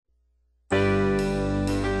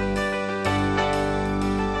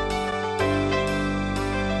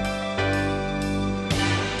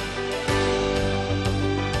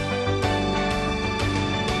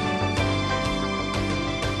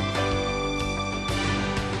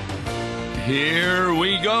Here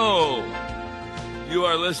we go. You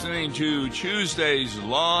are listening to Tuesday's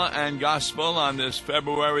Law and Gospel on this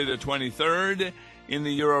February the 23rd in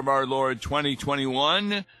the year of our Lord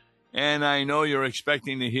 2021. And I know you're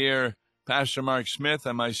expecting to hear Pastor Mark Smith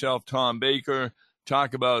and myself, Tom Baker,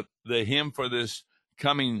 talk about the hymn for this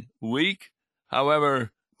coming week.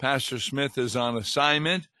 However, Pastor Smith is on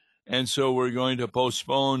assignment, and so we're going to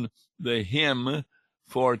postpone the hymn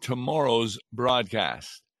for tomorrow's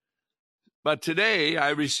broadcast. But today I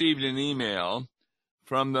received an email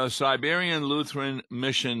from the Siberian Lutheran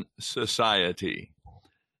Mission Society.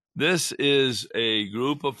 This is a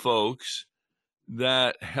group of folks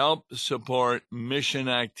that help support mission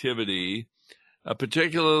activity,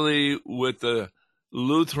 particularly with the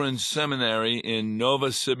Lutheran Seminary in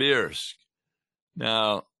Novosibirsk.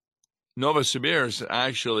 Now, Novosibirsk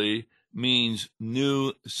actually means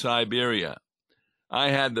New Siberia. I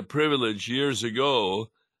had the privilege years ago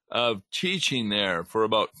of teaching there for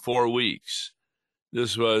about 4 weeks.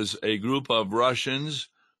 This was a group of Russians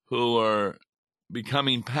who are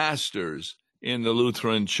becoming pastors in the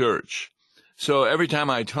Lutheran Church. So every time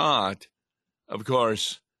I taught, of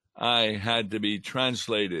course, I had to be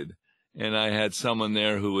translated, and I had someone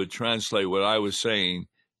there who would translate what I was saying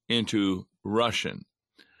into Russian.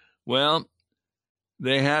 Well,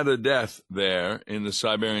 they had a death there in the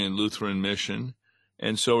Siberian Lutheran Mission,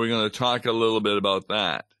 and so we're going to talk a little bit about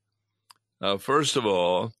that. First of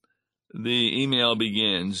all, the email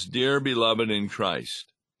begins, "Dear beloved in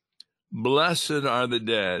Christ, blessed are the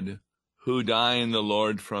dead who die in the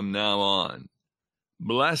Lord from now on.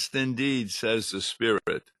 Blessed indeed, says the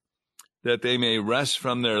Spirit, that they may rest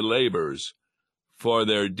from their labors, for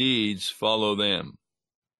their deeds follow them."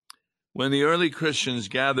 When the early Christians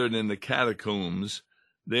gathered in the catacombs,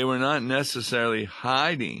 they were not necessarily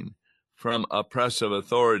hiding from oppressive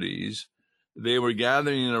authorities. They were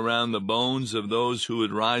gathering around the bones of those who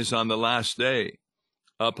would rise on the last day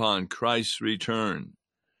upon Christ's return.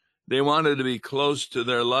 They wanted to be close to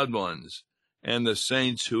their loved ones and the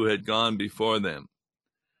saints who had gone before them.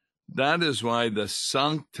 That is why the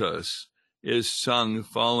Sanctus is sung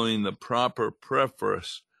following the proper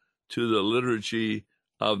preface to the liturgy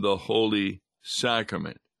of the Holy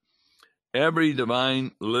Sacrament. Every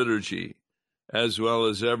divine liturgy, as well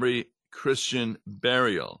as every Christian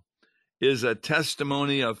burial, is a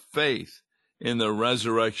testimony of faith in the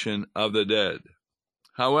resurrection of the dead.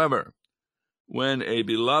 However, when a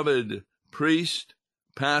beloved priest,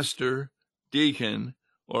 pastor, deacon,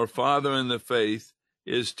 or father in the faith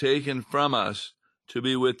is taken from us to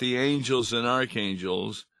be with the angels and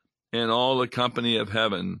archangels and all the company of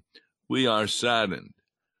heaven, we are saddened.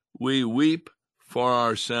 We weep for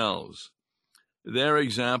ourselves. Their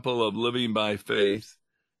example of living by faith,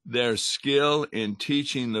 their skill in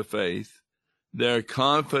teaching the faith, their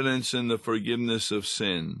confidence in the forgiveness of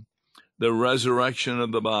sin, the resurrection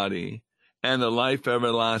of the body, and the life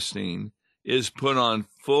everlasting is put on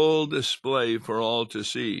full display for all to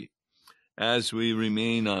see as we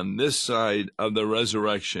remain on this side of the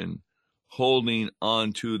resurrection, holding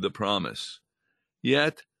on to the promise.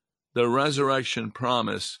 Yet, the resurrection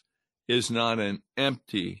promise is not an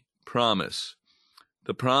empty promise.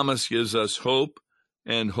 The promise gives us hope,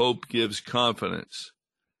 and hope gives confidence.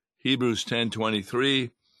 Hebrews 10:23,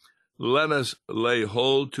 "Let us lay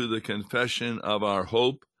hold to the confession of our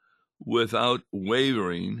hope without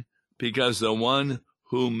wavering, because the one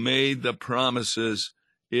who made the promises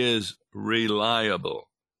is reliable."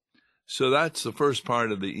 So that's the first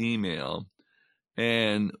part of the email.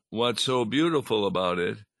 And what's so beautiful about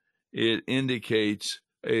it, it indicates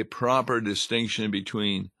a proper distinction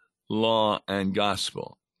between law and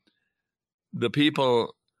gospel. The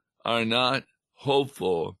people are not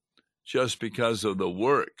hopeful just because of the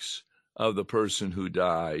works of the person who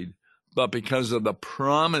died, but because of the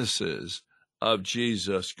promises of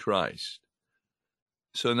Jesus Christ.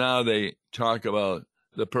 So now they talk about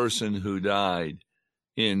the person who died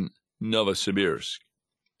in Novosibirsk.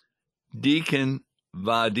 Deacon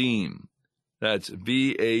Vadim, that's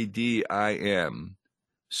Vadim,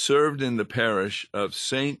 served in the parish of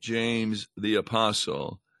St. James the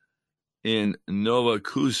Apostle in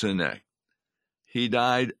Novokuznetsk. He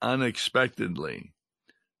died unexpectedly.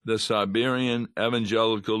 The Siberian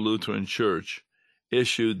Evangelical Lutheran Church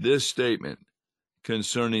issued this statement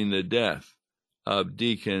concerning the death of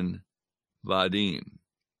Deacon Vadim.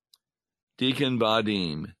 Deacon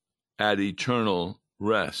Vadim at eternal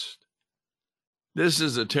rest. This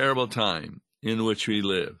is a terrible time in which we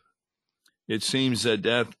live. It seems that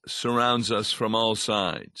death surrounds us from all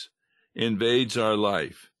sides, invades our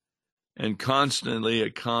life, and constantly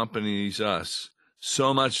accompanies us,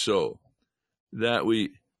 so much so that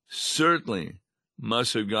we certainly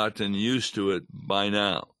must have gotten used to it by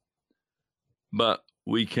now. But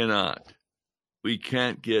we cannot. We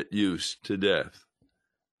can't get used to death.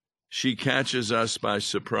 She catches us by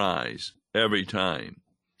surprise every time.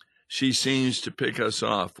 She seems to pick us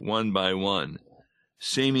off one by one,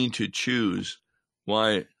 seeming to choose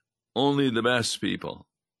why only the best people.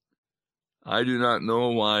 I do not know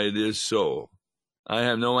why it is so. I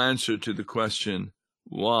have no answer to the question,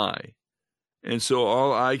 why? And so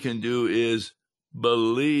all I can do is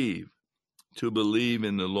believe, to believe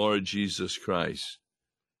in the Lord Jesus Christ.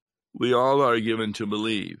 We all are given to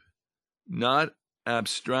believe, not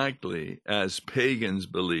abstractly as pagans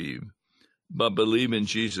believe, but believe in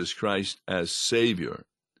Jesus Christ as Savior.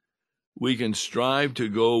 We can strive to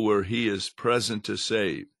go where He is present to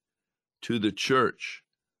save, to the church,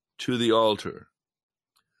 to the altar.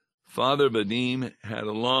 Father Vadim had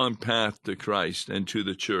a long path to Christ and to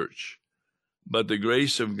the church, but the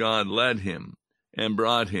grace of God led him and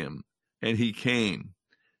brought him, and he came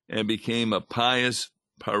and became a pious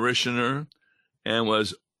parishioner and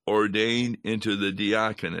was ordained into the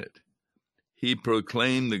diaconate. He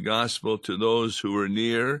proclaimed the gospel to those who were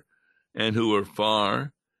near and who were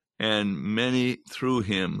far, and many through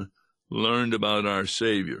him learned about our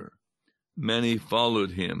Savior. Many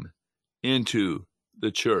followed him into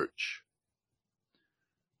the church.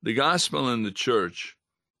 The gospel and the church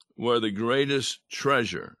were the greatest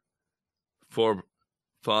treasure for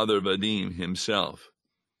Father Vadim himself.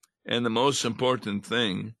 And the most important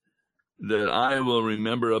thing that I will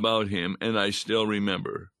remember about him, and I still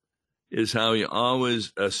remember, is how he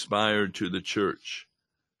always aspired to the church,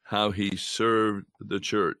 how he served the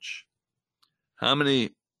church. How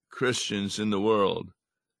many Christians in the world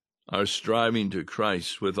are striving to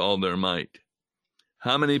Christ with all their might?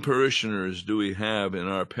 How many parishioners do we have in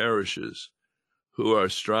our parishes who are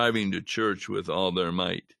striving to church with all their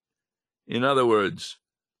might? In other words,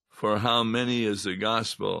 for how many is the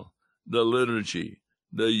gospel, the liturgy,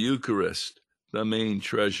 the Eucharist, the main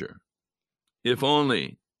treasure? If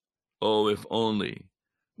only, oh, if only,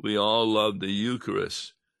 we all loved the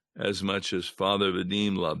Eucharist as much as Father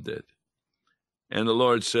Vadim loved it. And the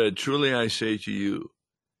Lord said, truly I say to you,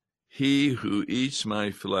 he who eats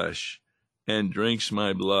my flesh and drinks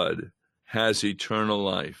my blood has eternal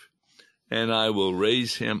life, and I will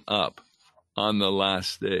raise him up on the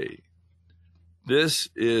last day. This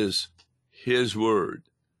is his word,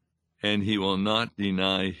 and he will not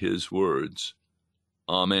deny his words.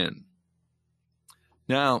 Amen.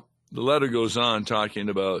 Now, the letter goes on talking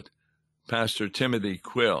about Pastor Timothy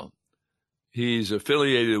Quill. He's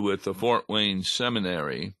affiliated with the Fort Wayne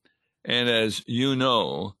Seminary, and as you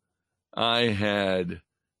know, I had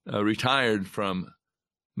retired from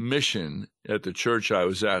mission at the church I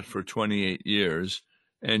was at for 28 years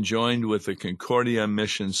and joined with the Concordia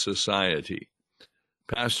Mission Society.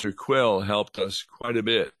 Pastor Quill helped us quite a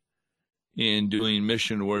bit in doing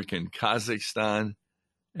mission work in Kazakhstan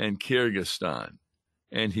and Kyrgyzstan,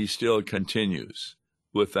 and he still continues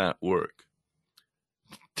with that work.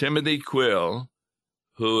 Timothy Quill,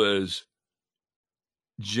 who is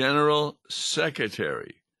General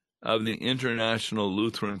Secretary of the International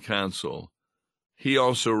Lutheran Council, he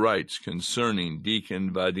also writes concerning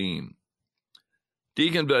Deacon Vadim.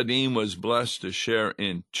 Deacon Vadim was blessed to share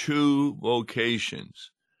in two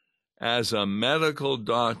vocations. As a medical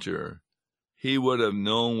doctor, he would have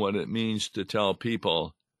known what it means to tell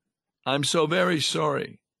people, I'm so very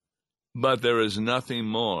sorry, but there is nothing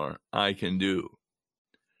more I can do.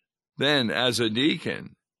 Then, as a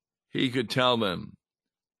deacon, he could tell them,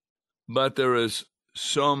 but there is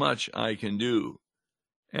so much I can do,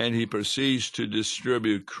 and he proceeds to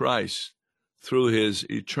distribute Christ through his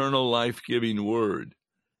eternal life-giving word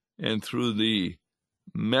and through the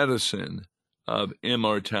medicine of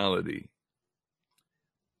immortality.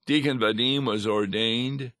 Deacon Vadim was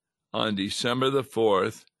ordained on December the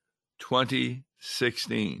 4th,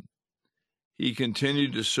 2016. He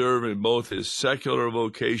continued to serve in both his secular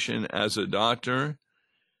vocation as a doctor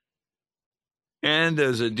and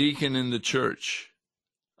as a deacon in the church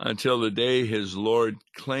until the day his Lord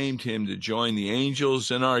claimed him to join the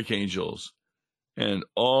angels and archangels and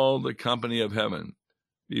all the company of heaven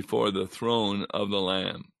before the throne of the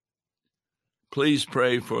Lamb. Please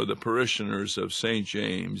pray for the parishioners of St.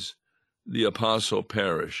 James, the Apostle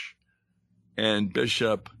Parish, and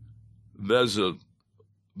Bishop Vezolod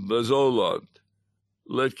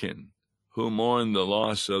Litkin, who mourn the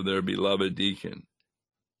loss of their beloved deacon,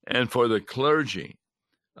 and for the clergy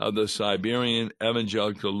of the Siberian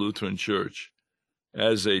Evangelical Lutheran Church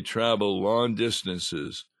as they travel long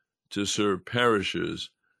distances to serve parishes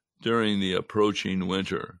during the approaching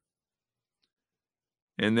winter.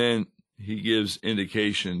 And then he gives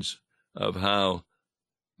indications of how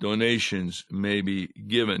donations may be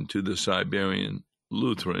given to the Siberian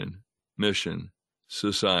Lutheran Mission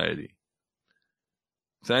Society.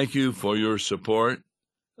 Thank you for your support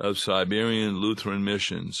of Siberian Lutheran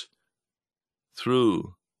Missions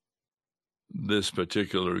through this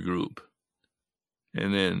particular group.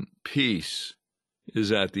 And then peace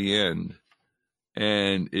is at the end,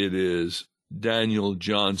 and it is Daniel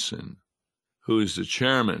Johnson, who is the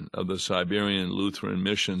chairman of the Siberian Lutheran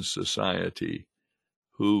Mission Society,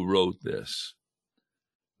 who wrote this.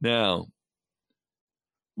 Now,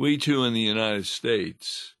 we too in the United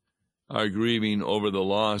States are grieving over the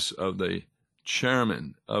loss of the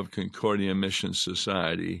chairman of Concordia Mission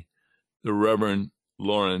Society, the Reverend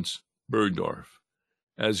Lawrence Bergdorf,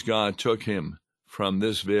 as God took him from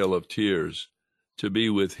this vale of tears to be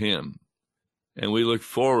with him. And we look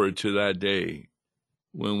forward to that day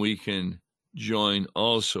when we can join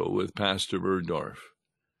also with Pastor Bergdorf.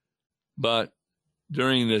 But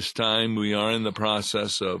during this time, we are in the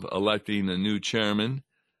process of electing a new chairman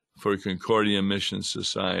for Concordia Mission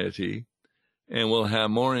Society, and we'll have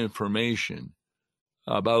more information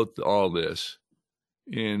about all this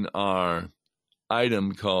in our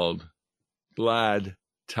item called Glad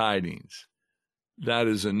Tidings. That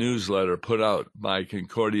is a newsletter put out by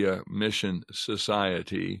Concordia Mission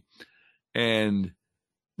Society, and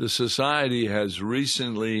the society has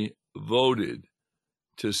recently voted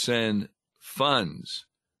to send funds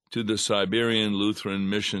to the Siberian Lutheran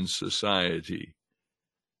Mission Society.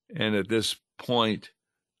 And at this point,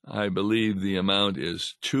 I believe the amount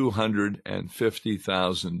is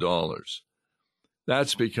 $250,000.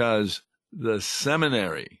 That's because the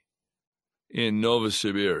seminary in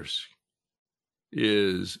Novosibirsk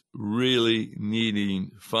is really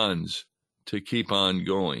needing funds to keep on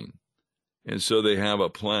going. And so they have a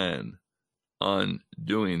plan on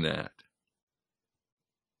doing that.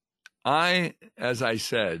 I, as I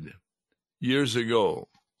said, years ago,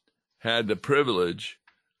 had the privilege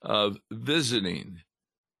of visiting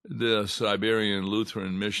the Siberian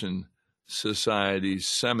Lutheran Mission Society's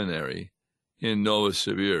seminary in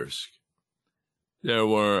Novosibirsk. There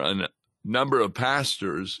were a number of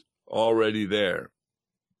pastors already there,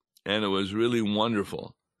 and it was really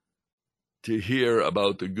wonderful to hear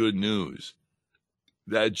about the good news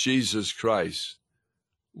that Jesus Christ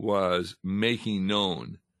was making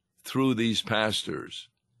known through these pastors.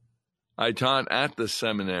 I taught at the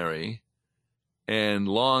seminary, and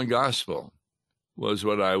law and gospel was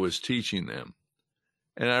what I was teaching them.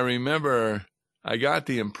 And I remember I got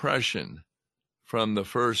the impression from the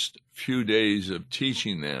first few days of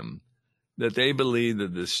teaching them that they believed the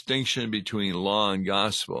distinction between law and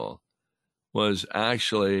gospel was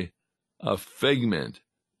actually a figment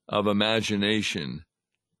of imagination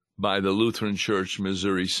by the Lutheran Church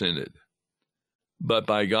Missouri Synod. But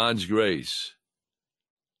by God's grace,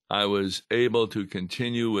 I was able to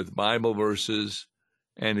continue with Bible verses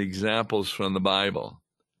and examples from the Bible.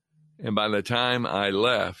 And by the time I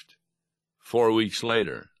left, 4 weeks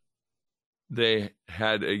later, they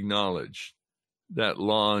had acknowledged that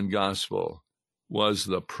law and gospel was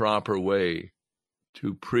the proper way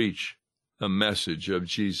to preach the message of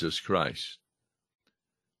Jesus Christ.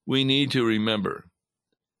 We need to remember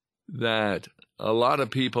that a lot of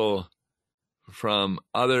people from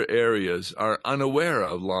other areas are unaware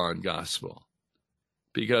of law and gospel,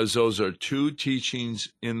 because those are two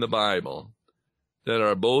teachings in the Bible that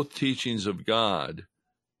are both teachings of God,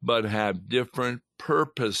 but have different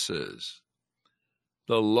purposes.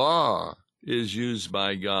 The law is used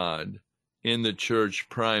by God in the church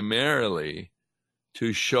primarily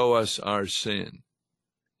to show us our sin.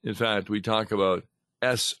 In fact, we talk about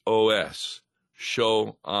SOS,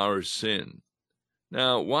 show our sin.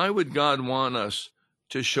 Now, why would God want us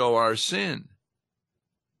to show our sin?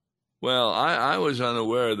 Well, I was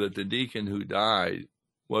unaware that the deacon who died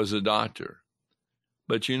was a doctor.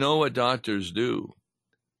 But you know what doctors do?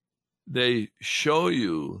 They show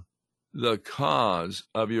you the cause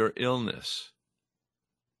of your illness.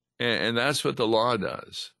 And that's what the law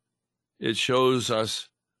does. It shows us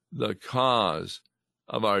the cause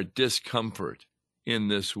of our discomfort in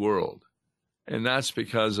this world. And that's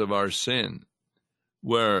because of our sin,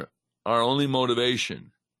 where our only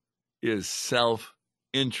motivation is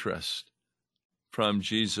self-interest from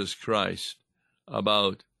Jesus Christ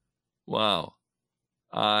about, wow,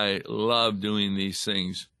 I love doing these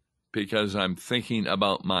things because I'm thinking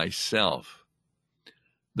about myself.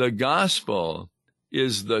 The gospel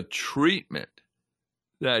is the treatment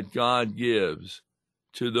that God gives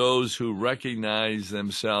to those who recognize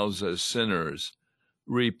themselves as sinners,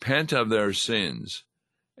 repent of their sins,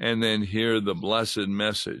 and then hear the blessed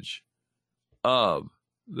message of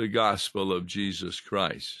the gospel of Jesus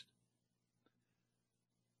Christ.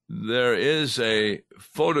 There is a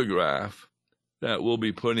photograph that we'll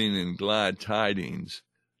be putting in Glad Tidings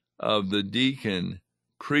of the deacon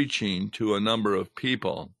preaching to a number of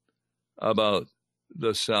people about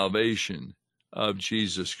the salvation of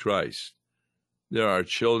Jesus Christ. There are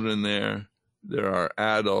children there, there are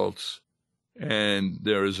adults, and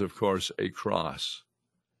there is, of course, a cross.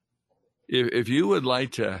 If you would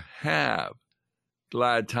like to have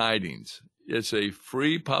Glad Tidings, it's a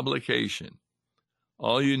free publication.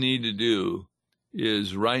 All you need to do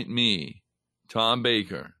is write me, Tom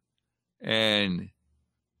Baker, and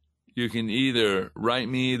you can either write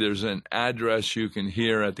me, there's an address you can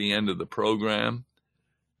hear at the end of the program,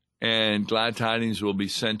 and Glad Tidings will be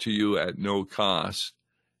sent to you at no cost,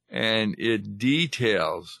 and it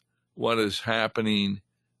details what is happening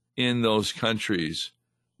in those countries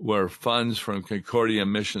where funds from Concordia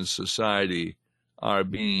Mission Society are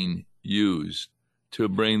being used to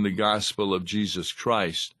bring the gospel of Jesus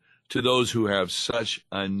Christ to those who have such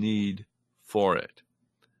a need for it.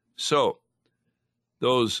 So,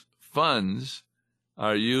 those funds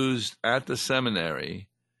are used at the seminary,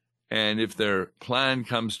 and if their plan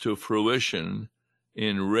comes to fruition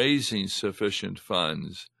in raising sufficient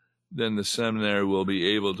funds, then the seminary will be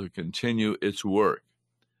able to continue its work.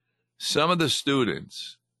 Some of the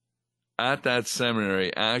students at that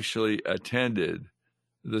seminary actually attended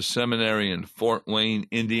the seminary in Fort Wayne,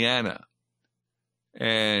 Indiana,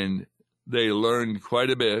 and they learned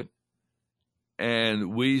quite a bit,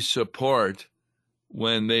 and we support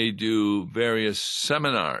when they do various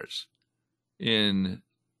seminars in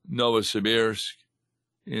Novosibirsk,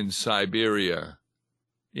 in Siberia,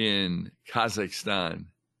 in Kazakhstan,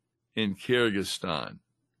 in Kyrgyzstan.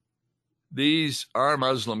 These are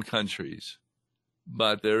Muslim countries,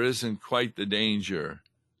 but there isn't quite the danger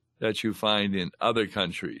that you find in other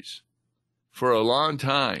countries. For a long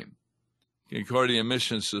time, Concordia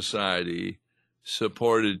Mission Society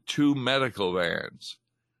supported 2 medical vans,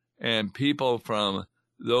 and people from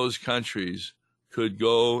those countries could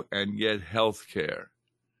go and get health care.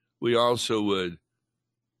 We also would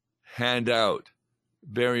hand out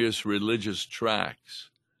various religious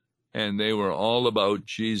tracts, and they were all about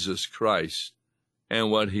Jesus Christ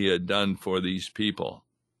and what he had done for these people.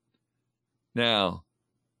 Now,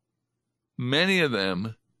 many of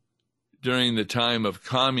them, during the time of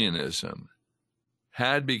communism,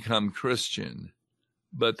 had become Christian,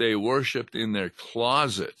 but they worshiped in their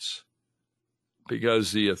closets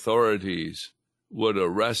because the authorities would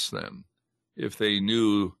arrest them if they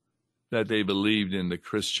knew that they believed in the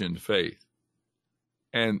Christian faith.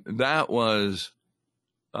 And that was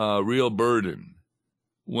a real burden.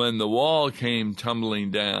 When the wall came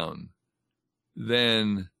tumbling down,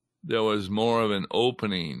 then there was more of an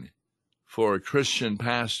opening for Christian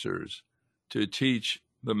pastors to teach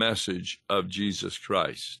the message of Jesus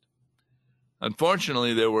Christ.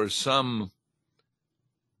 Unfortunately, there were some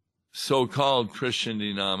so-called Christian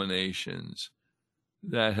denominations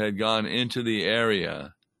that had gone into the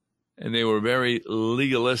area, and they were very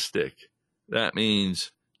legalistic. That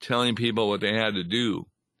means telling people what they had to do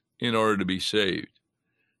in order to be saved.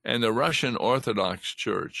 And the Russian Orthodox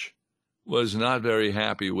Church was not very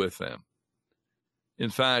happy with them. In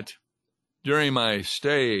fact, during my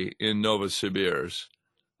stay in Novosibirsk,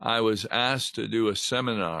 I was asked to do a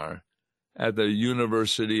seminar at the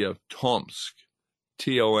University of Tomsk,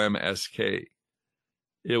 Tomsk.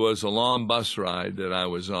 It was a long bus ride that I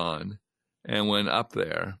was on and went up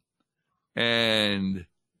there, and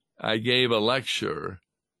I gave a lecture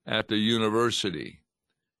at the university,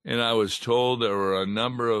 and I was told there were a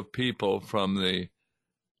number of people from the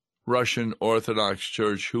Russian Orthodox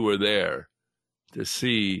Church who were there to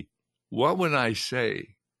see what would I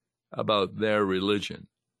say about their religion.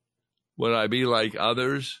 Would I be like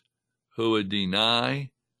others who would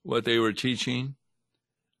deny what they were teaching?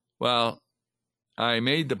 Well, I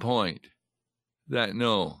made the point that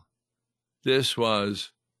no, this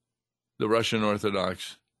was the Russian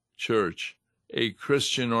Orthodox Church, a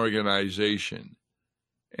Christian organization.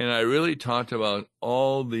 And I really talked about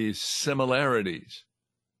all the similarities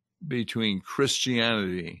between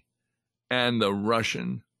Christianity and the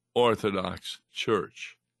Russian Orthodox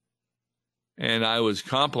Church. And I was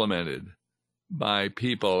complimented by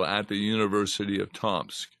people at the University of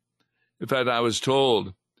Tomsk. In fact, I was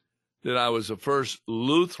told that I was the first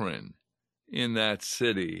Lutheran in that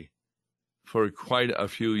city for quite a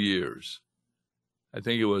few years. I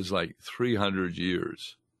think it was like 300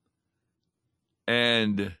 years.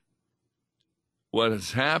 And what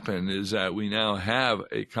has happened is that we now have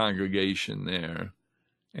a congregation there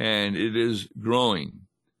and it is growing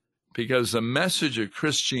because the message of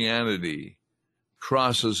Christianity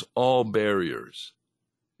crosses all barriers.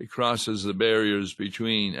 It crosses the barriers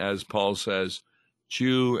between, as Paul says,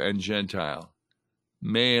 Jew and Gentile,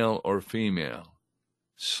 male or female,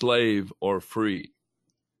 slave or free.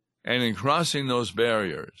 And in crossing those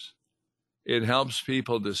barriers, it helps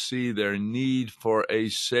people to see their need for a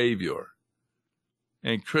Savior.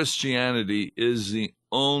 And Christianity is the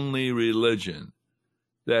only religion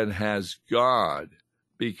that has God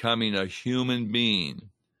becoming a human being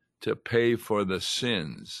to pay for the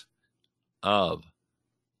sins of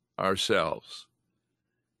ourselves.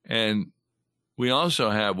 And we also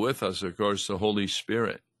have with us, of course, the Holy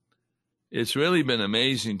Spirit. It's really been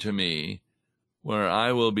amazing to me where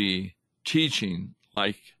I will be teaching,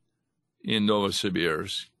 like in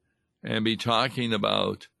Novosibirsk, and be talking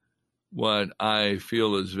about what I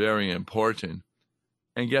feel is very important.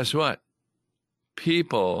 And guess what?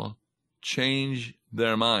 People change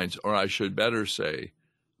their minds, or I should better say,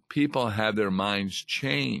 people have their minds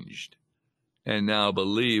changed and now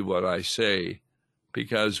believe what I say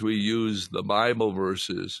because we use the Bible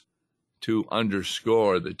verses to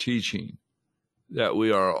underscore the teaching that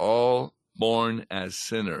we are all born as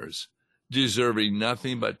sinners, deserving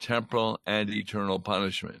nothing but temporal and eternal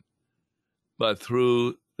punishment. But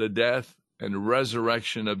through the death and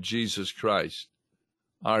resurrection of Jesus Christ,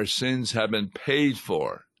 our sins have been paid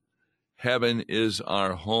for. Heaven is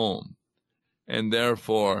our home. And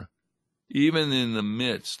therefore, even in the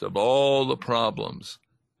midst of all the problems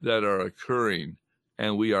that are occurring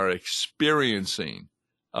and we are experiencing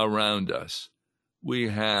around us, we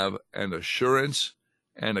have an assurance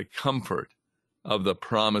and a comfort of the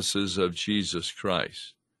promises of Jesus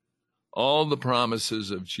Christ. All the promises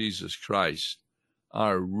of Jesus Christ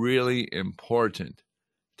are really important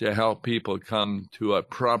to help people come to a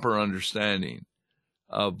proper understanding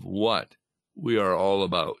of what we are all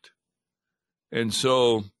about. And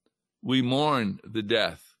so we mourn the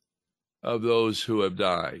death of those who have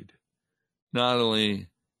died, not only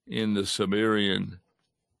in the Siberian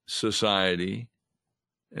society,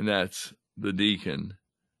 and that's the deacon,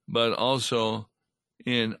 but also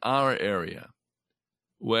in our area,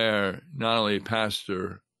 where not only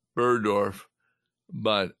Pastor Burdorf,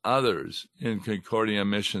 but others in Concordia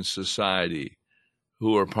Mission Society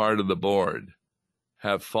who are part of the board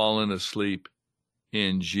have fallen asleep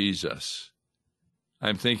in Jesus.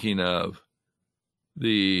 I'm thinking of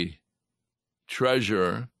the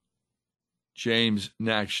treasurer, James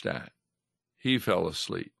Nackstadt. He fell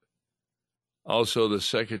asleep. Also the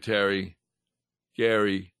secretary,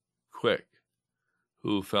 Gary Quick,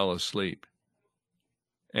 who fell asleep,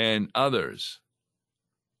 and others.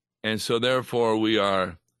 And so therefore we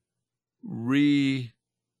are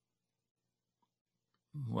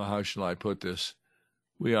how shall I put this?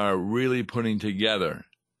 We are really putting together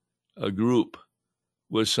a group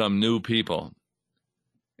with some new people.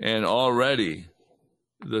 And already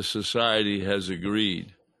the society has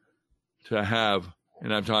agreed to have,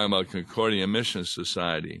 and I'm talking about Concordia Mission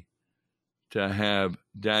Society, to have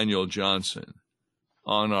Daniel Johnson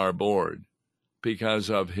on our board because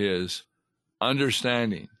of his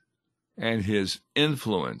understanding and his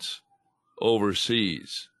influence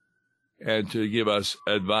overseas, and to give us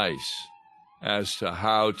advice as to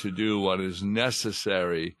how to do what is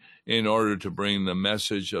necessary in order to bring the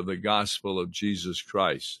message of the gospel of Jesus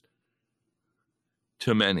Christ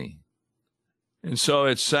to many. And so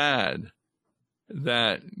it's sad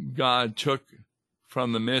that God took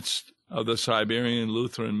from the midst of the Siberian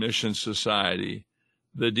Lutheran Mission Society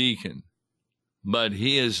the deacon, but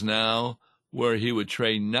he is now where he would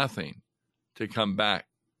trade nothing to come back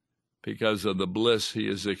because of the bliss he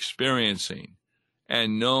is experiencing,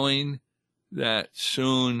 and knowing that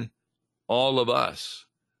soon all of us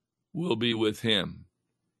will be with him,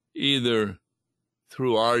 either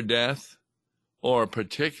through our death or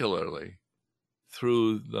particularly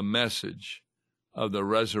through the message of the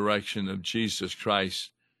resurrection of Jesus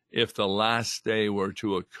Christ, if the last day were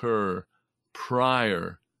to occur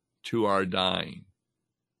prior to our dying.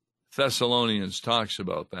 Thessalonians talks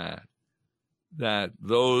about that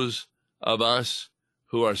those of us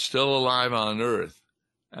who are still alive on earth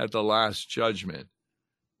at the last judgment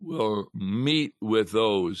will meet with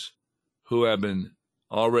those who have been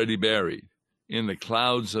already buried in the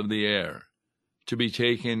clouds of the air to be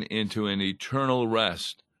taken into an eternal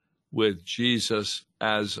rest with Jesus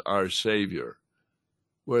as our Savior,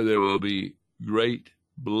 where there will be great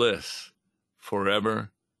bliss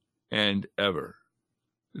forever and ever.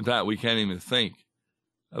 In fact, we can't even think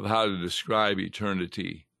of how to describe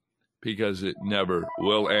eternity because it never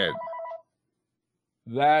will end.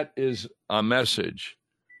 That is a message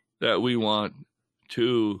that we want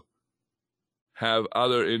to have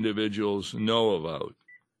other individuals know about.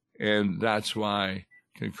 And that's why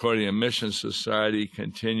Concordia Mission Society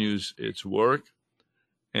continues its work.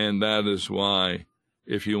 And that is why,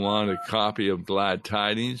 if you want a copy of Glad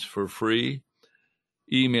Tidings for free,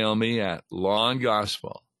 email me at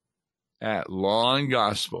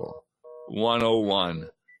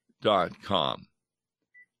lawandgospel101.com.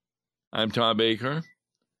 I'm Tom Baker,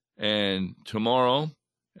 and tomorrow,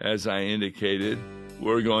 as I indicated,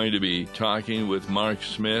 we're going to be talking with Mark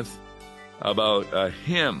Smith about a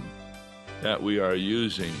hymn that we are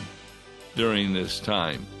using during this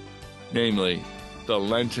time, namely the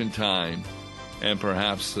Lenten time and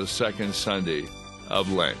perhaps the second Sunday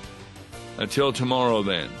of Lent. Until tomorrow,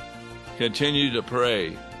 then, continue to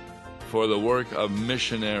pray for the work of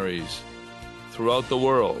missionaries throughout the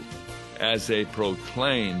world as they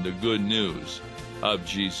proclaim the good news of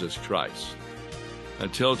Jesus Christ.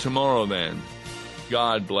 Until tomorrow, then,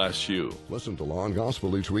 God bless you. Listen to Law and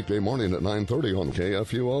Gospel each weekday morning at 9:30 on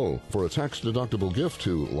KFUO. For a tax-deductible gift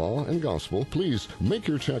to Law and Gospel, please make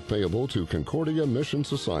your check payable to Concordia Mission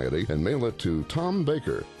Society and mail it to Tom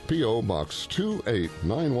Baker, P.O. Box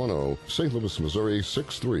 28910, St. Louis, Missouri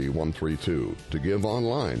 63132. To give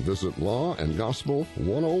online, visit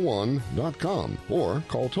lawandgospel101.com or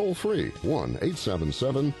call toll-free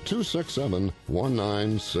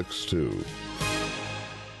 1-877-267-1962.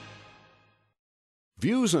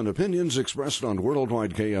 Views and opinions expressed on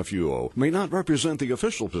Worldwide KFUO may not represent the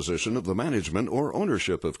official position of the management or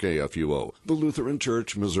ownership of KFUO, the Lutheran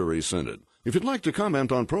Church Missouri Synod. If you'd like to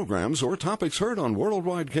comment on programs or topics heard on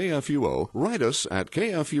Worldwide KFUO, write us at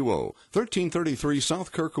KFUO, 1333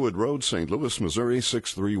 South Kirkwood Road, St. Louis, Missouri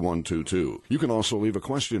 63122. You can also leave a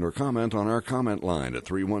question or comment on our comment line at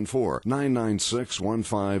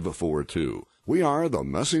 314-996-1542. We are the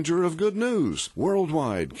messenger of good news,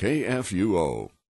 Worldwide KFUO.